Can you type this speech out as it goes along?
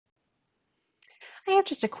I have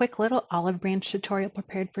just a quick little olive branch tutorial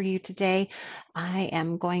prepared for you today. I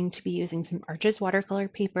am going to be using some Arches watercolor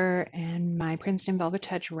paper and my Princeton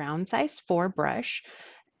Velvetouch round size 4 brush.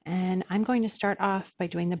 And I'm going to start off by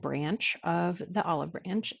doing the branch of the olive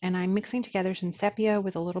branch. And I'm mixing together some sepia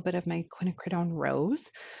with a little bit of my Quinacridone rose.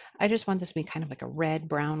 I just want this to be kind of like a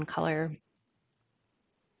red-brown color.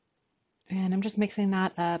 And I'm just mixing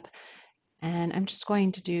that up. And I'm just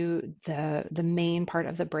going to do the main part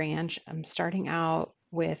of the branch. I'm starting out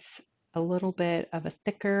with a little bit of a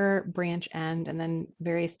thicker branch end and then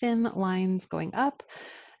very thin lines going up.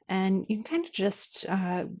 And you can kind of just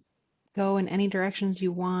go in any directions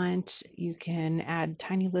you want. You can add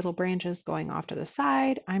tiny little branches going off to the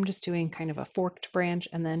side. I'm just doing kind of a forked branch,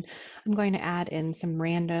 and then I'm going to add in some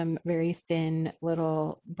random, very thin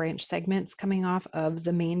little branch segments coming off of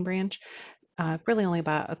the main branch, really only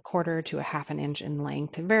about a quarter to a half an inch in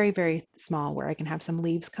length, very, very small, where I can have some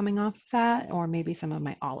leaves coming off of that, or maybe some of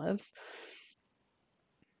my olives.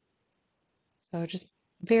 So just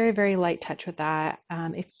very, very light touch with that.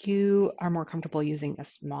 If you are more comfortable using a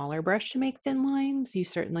smaller brush to make thin lines, you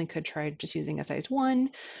certainly could try just using a size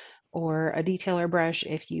 1 or a detailer brush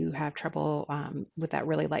if you have trouble with that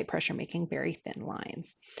really light pressure making very thin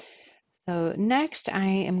lines. So next I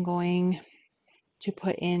am going to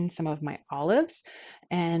put in some of my olives.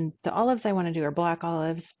 And the olives I want to do are black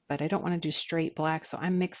olives, but I don't want to do straight black. So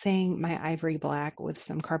I'm mixing my ivory black with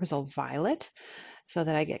some Carbazole violet so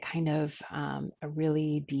that I get kind of a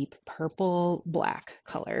really deep purple black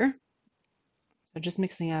color. So just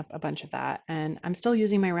mixing up a bunch of that. And I'm still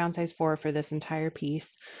using my round size 4 for this entire piece.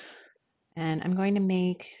 And I'm going to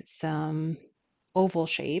make some oval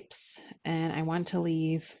shapes, and I want to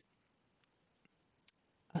leave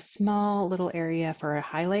a small little area for a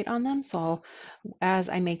highlight on them. So as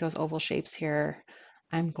I make those oval shapes here,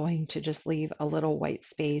 I'm going to just leave a little white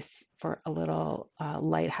space for a little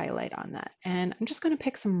light highlight on that. And I'm just going to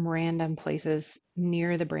pick some random places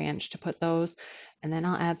near the branch to put those, and then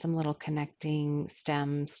I'll add some little connecting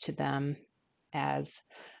stems to them as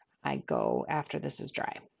I go after this is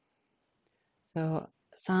dry. So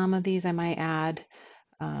some of these I might add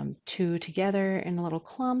two together in little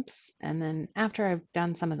clumps. And then after I've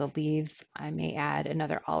done some of the leaves, I may add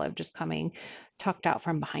another olive just coming tucked out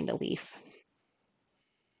from behind a leaf.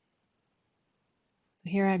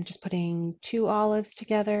 Here I'm just putting 2 olives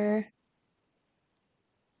together.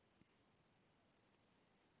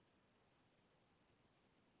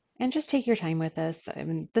 And just take your time with this. I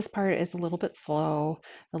mean, this part is a little bit slow.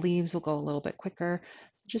 The leaves will go a little bit quicker.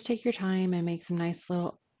 Just take your time and make some nice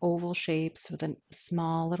little oval shapes with a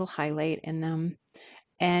small little highlight in them.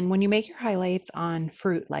 And when you make your highlights on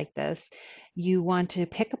fruit like this, you want to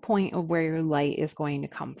pick a point of where your light is going to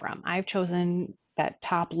come from. I've chosen that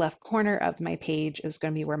top left corner of my page is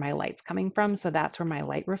going to be where my light's coming from. So that's where my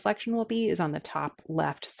light reflection will be, is on the top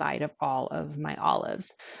left side of all of my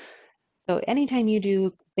olives. So anytime you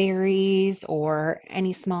do berries or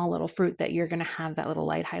any small little fruit that you're going to have that little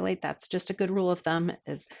light highlight, that's just a good rule of thumb,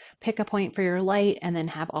 is pick a point for your light and then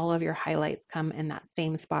have all of your highlights come in that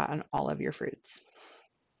same spot on all of your fruits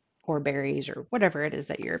or berries or whatever it is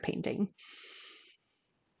that you're painting.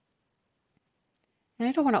 And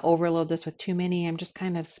I don't want to overload this with too many. I'm just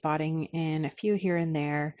kind of spotting in a few here and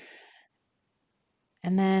there.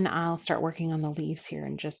 And then I'll start working on the leaves here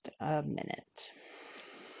in just a minute.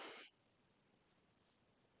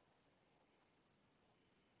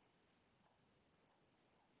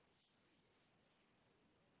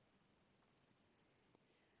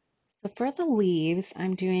 So for the leaves,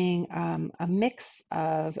 I'm doing a mix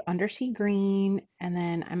of undersea green, and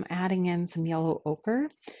then I'm adding in some yellow ochre.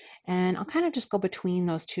 And I'll kind of just go between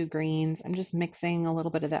those two greens. I'm just mixing a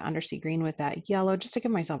little bit of that undersea green with that yellow just to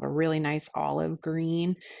give myself a really nice olive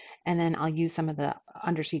green. And then I'll use some of the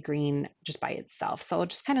undersea green just by itself. So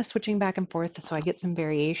just kind of switching back and forth so I get some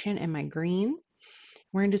variation in my greens.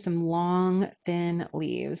 We're going to do some long, thin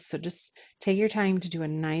leaves. So just take your time to do a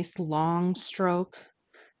nice long stroke.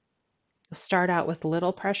 You'll start out with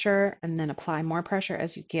little pressure and then apply more pressure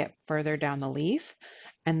as you get further down the leaf,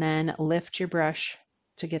 and then lift your brush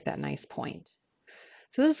to get that nice point.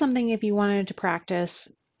 So this is something, if you wanted to practice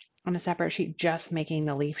on a separate sheet just making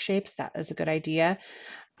the leaf shapes, that is a good idea.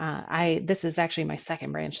 This is actually my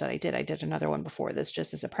second branch that I did. I did another one before this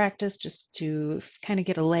just as a practice, just to kind of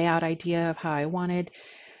get a layout idea of how I wanted.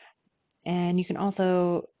 And you can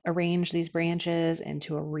also arrange these branches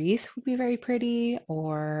into a wreath, would be very pretty,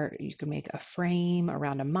 or you can make a frame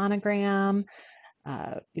around a monogram.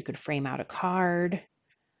 You could frame out a card.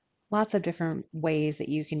 Lots of different ways that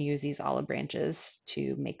you can use these olive branches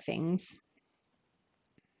to make things.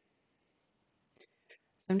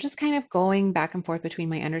 I'm just kind of going back and forth between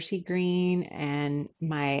my undersea green and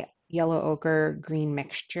my yellow ochre green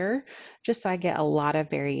mixture, just so I get a lot of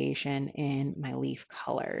variation in my leaf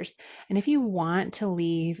colors. And if you want to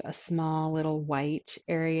leave a small little white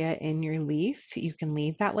area in your leaf, you can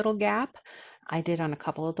leave that little gap. I did on a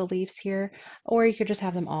couple of the leaves here, or you could just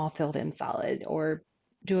have them all filled in solid, or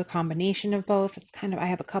do a combination of both. It's kind of, I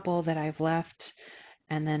have a couple that I've left,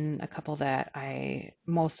 and then a couple that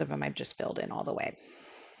most of them I've just filled in all the way.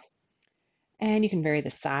 And you can vary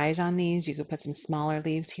the size on these. You could put some smaller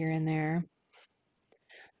leaves here and there.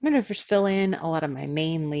 I'm going to just fill in a lot of my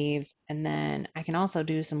main leaves, and then I can also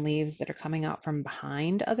do some leaves that are coming out from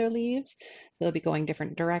behind other leaves. They'll be going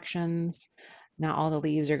different directions. Not all the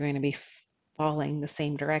leaves are going to be falling the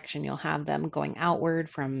same direction. You'll have them going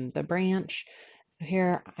outward from the branch. So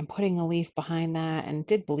here I'm putting a leaf behind that and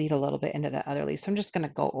did bleed a little bit into that other leaf. So I'm just going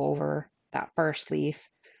to go over that first leaf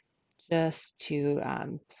just to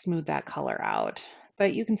smooth that color out.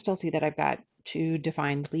 But you can still see that I've got two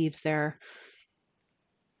defined leaves there.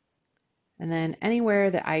 And then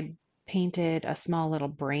anywhere that I painted a small little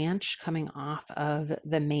branch coming off of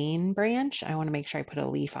the main branch, I want to make sure I put a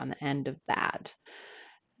leaf on the end of that.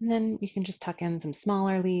 And then you can just tuck in some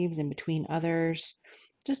smaller leaves in between others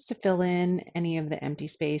just to fill in any of the empty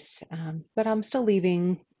space. But I'm still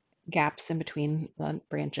leaving gaps in between the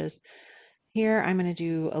branches. Here I'm going to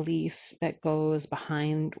do a leaf that goes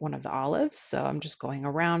behind one of the olives. So I'm just going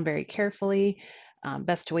around very carefully.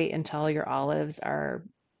 Best to wait until your olives are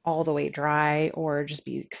all the way dry, or just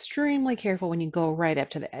be extremely careful when you go right up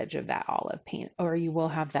to the edge of that olive paint, or you will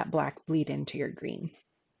have that black bleed into your green.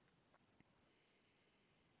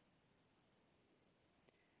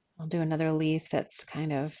 I'll do another leaf that's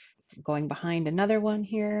kind of going behind another one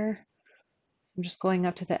here. I'm just going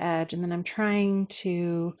up to the edge, and then I'm trying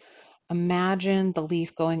to imagine the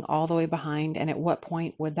leaf going all the way behind, and at what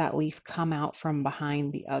point would that leaf come out from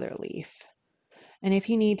behind the other leaf? And if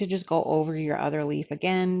you need to just go over your other leaf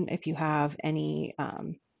again, if you have any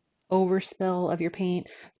overspill of your paint,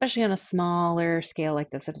 especially on a smaller scale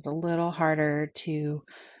like this, it's a little harder to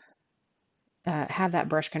have that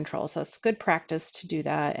brush control. So it's good practice to do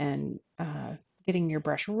that, and getting your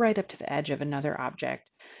brush right up to the edge of another object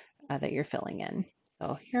that you're filling in.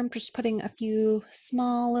 So here I'm just putting a few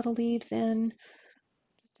small little leaves in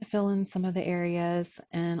to fill in some of the areas,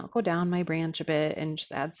 and I'll go down my branch a bit and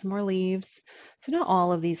just add some more leaves. So not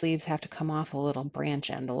all of these leaves have to come off a little branch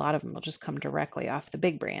end. A lot of them will just come directly off the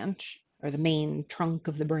big branch, or the main trunk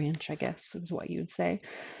of the branch, I guess is what you'd say.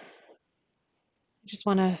 Just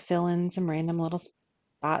want to fill in some random little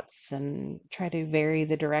spots and try to vary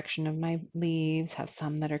the direction of my leaves, have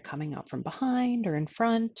some that are coming out from behind or in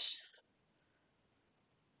front.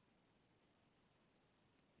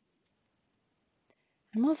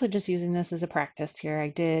 I'm also just using this as a practice here. I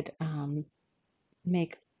did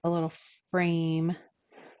make a little frame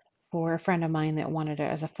for a friend of mine that wanted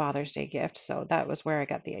it as a Father's Day gift. So that was where I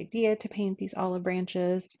got the idea to paint these olive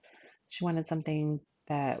branches. She wanted something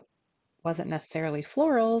that wasn't necessarily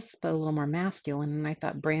florals, but a little more masculine. And I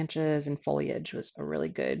thought branches and foliage was a really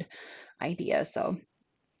good idea. So if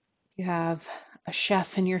you have a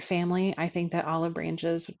chef in your family, I think that olive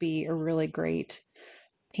branches would be a really great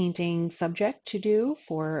painting subject to do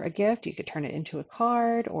for a gift. You could turn it into a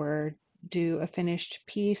card or do a finished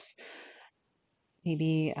piece.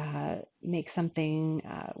 Maybe make something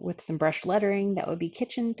with some brushed lettering that would be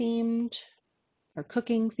kitchen themed or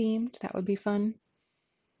cooking themed. That would be fun.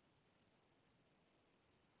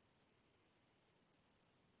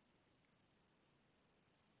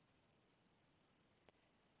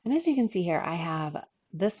 And as you can see here, I have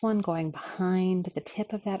this one going behind the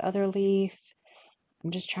tip of that other leaf. I'm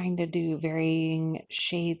just trying to do varying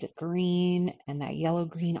shades of green, and that yellow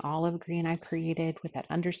green, olive green I created with that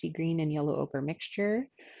undersea green and yellow ochre mixture.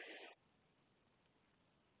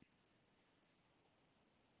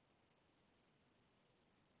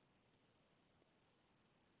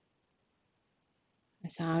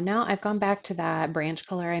 So now I've gone back to that branch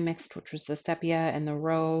color I mixed, which was the sepia and the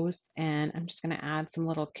rose, and I'm just going to add some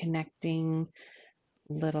little connecting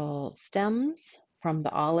little stems from the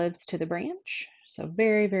olives to the branch. So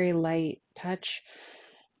very, very light touch,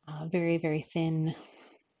 very, very thin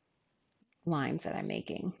lines that I'm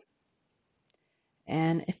making.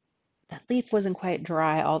 And if that leaf wasn't quite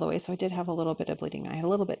dry all the way, so I did have a little bit of bleeding. I had a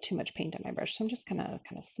little bit too much paint on my brush, so I'm just gonna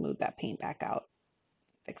kind of smooth that paint back out,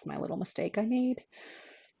 fix my little mistake I made.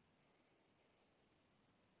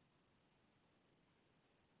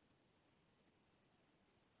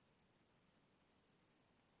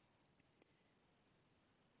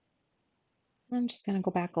 I'm just gonna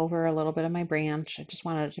go back over a little bit of my branch. I just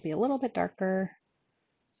wanted it to be a little bit darker.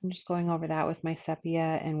 I'm just going over that with my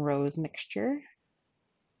sepia and rose mixture.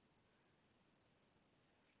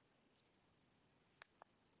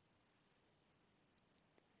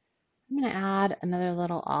 I'm going to add another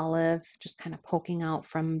little olive, just kind of poking out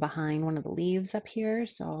from behind one of the leaves up here.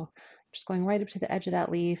 So just going right up to the edge of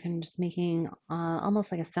that leaf and just making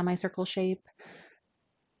almost like a semicircle shape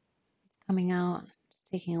coming out.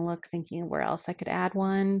 Just taking a look, thinking where else I could add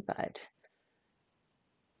one, but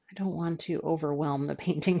I don't want to overwhelm the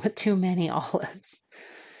painting with too many olives.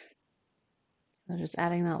 So just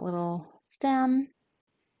adding that little stem.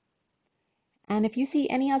 And if you see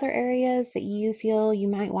any other areas that you feel you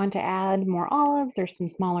might want to add more olives, there's some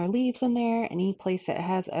smaller leaves in there, any place that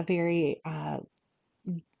has a very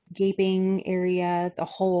gaping area, the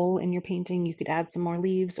hole in your painting, you could add some more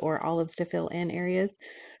leaves or olives to fill in areas.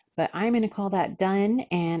 But I'm going to call that done.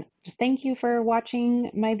 And just thank you for watching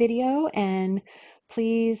my video. And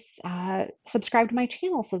please subscribe to my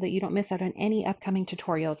channel so that you don't miss out on any upcoming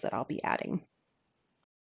tutorials that I'll be adding.